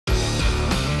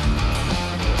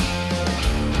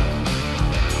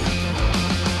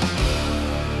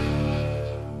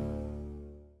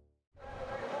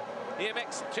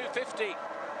EMX250.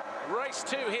 Race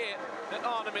 2 here at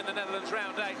Arnhem in the Netherlands,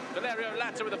 round 8. Valerio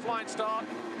Latta with a flying start.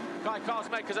 Kai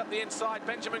Karsmakers up the inside.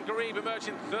 Benjamin Garib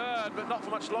emerging third, but not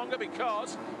for much longer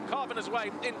because carving his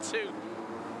way into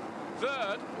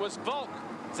third was Volk.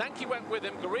 Zanke went with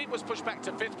him. Garib was pushed back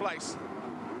to 5th place.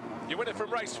 Your winner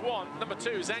from race 1, number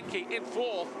 2, Zanke in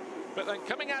 4th. But then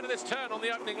coming out of this turn on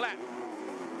the opening lap,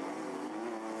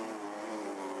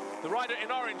 the rider in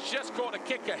orange just caught a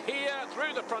kicker here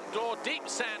through the front door, deep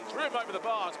sand, threw him over the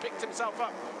bars, picked himself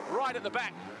up right at the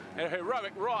back. A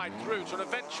heroic ride through to an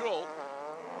eventual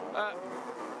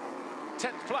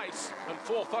 10th place and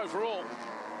 4th overall.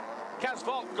 Kaz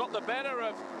Volk got the better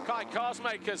of Kai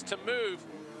Karsmakers to move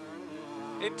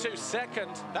into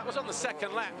 2nd. That was on the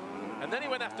 2nd lap. And then he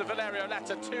went after Valerio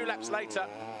Latta 2 laps later.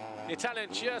 The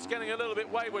Italian just getting a little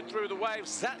bit wayward through the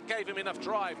waves. That gave him enough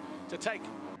drive to take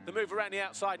the move around the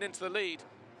outside and into the lead.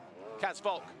 Kaz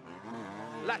Volk.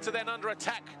 Latta then under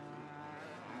attack.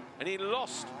 And he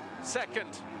lost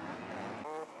 2nd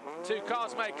to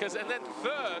Karsmakers and then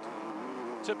 3rd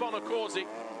to Bonacorsi.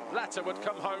 Latta would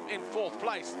come home in 4th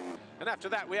place. And after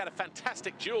that, we had a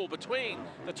fantastic duel between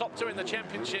the top 2 in the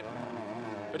championship.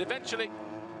 But eventually,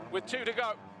 with 2 to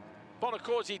go,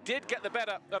 Bonacorsi did get the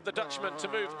better of the Dutchman to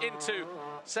move into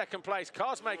 2nd place.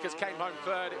 Karsmakers came home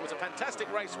 3rd. It was a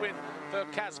fantastic race win for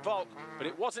Kaz Volk, but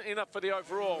it wasn't enough for the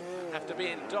overall after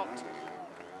being docked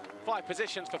 5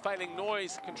 positions for failing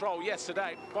noise control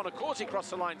yesterday. Bonacorsi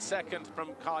crossed the line 2nd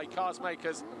from Kai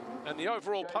Karsmakers, and the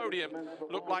overall podium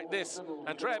looked like this.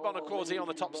 Andrea Bonacorsi on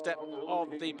the top step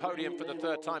of the podium for the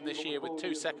 3rd time this year with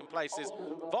 2 2nd places.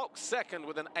 Volk 2nd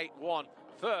with an 8-1,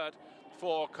 3rd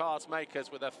for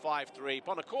Karsmakers with a 5-3.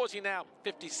 Bonacorsi now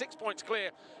 56 points clear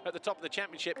at the top of the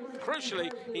championship.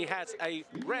 Crucially, he has a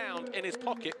round in his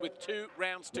pocket with 2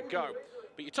 rounds to go.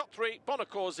 But your top 3,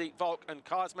 Bonacorsi, Volk and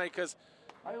Karsmakers.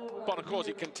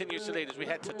 Bonacorsi continues to lead as we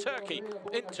head to Turkey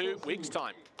in 2 weeks'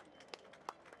 time.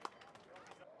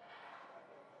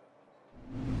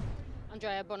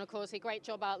 Andrea Bonacorsi, great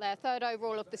job out there. 3rd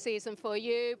overall of the season for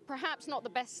you. Perhaps not the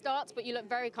best starts, but you look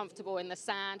very comfortable in the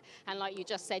sand. And like you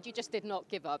just said, you just did not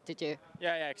give up, did you?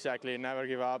 Yeah, exactly. Never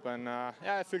give up. And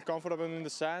yeah, I feel comfortable in the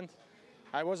sand.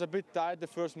 I was a bit tight the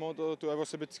first Moto2. I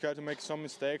was a bit scared to make some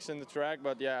mistakes in the track,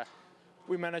 but yeah,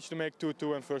 we managed to make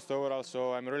 2-2 and 1st overall.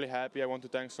 So I'm really happy. I want to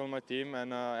thank all my team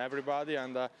and everybody.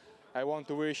 And I want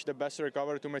to wish the best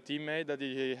recovery to my teammate that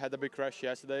he had a big crash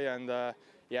yesterday. And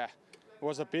yeah. It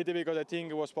was a pity because I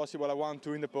think it was possible I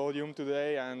 1-2 in the podium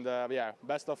today, and yeah,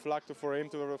 best of luck for him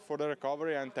for the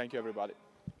recovery, and thank you everybody.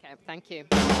 Okay, thank you.